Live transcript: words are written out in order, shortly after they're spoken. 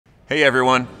Hey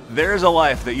everyone, there's a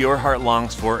life that your heart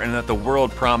longs for and that the world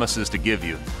promises to give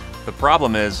you. The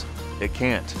problem is, it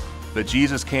can't, but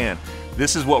Jesus can.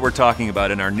 This is what we're talking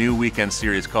about in our new weekend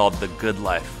series called The Good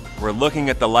Life. We're looking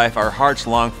at the life our hearts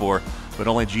long for, but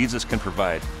only Jesus can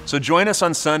provide. So join us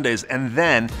on Sundays and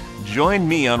then join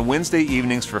me on Wednesday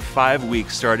evenings for 5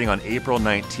 weeks starting on April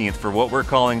 19th for what we're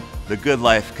calling The Good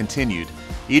Life Continued.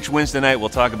 Each Wednesday night we'll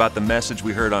talk about the message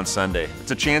we heard on Sunday.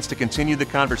 It's a chance to continue the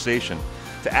conversation,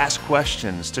 to ask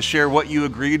questions, to share what you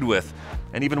agreed with,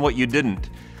 and even what you didn't.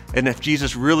 And if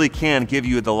Jesus really can give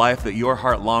you the life that your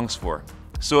heart longs for.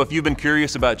 So if you've been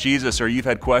curious about Jesus or you've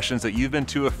had questions that you've been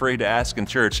too afraid to ask in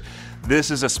church, this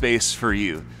is a space for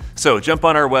you. So jump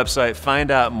on our website,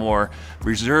 find out more,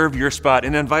 reserve your spot,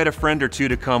 and invite a friend or two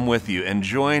to come with you and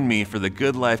join me for The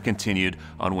Good Life Continued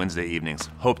on Wednesday evenings.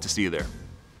 Hope to see you there.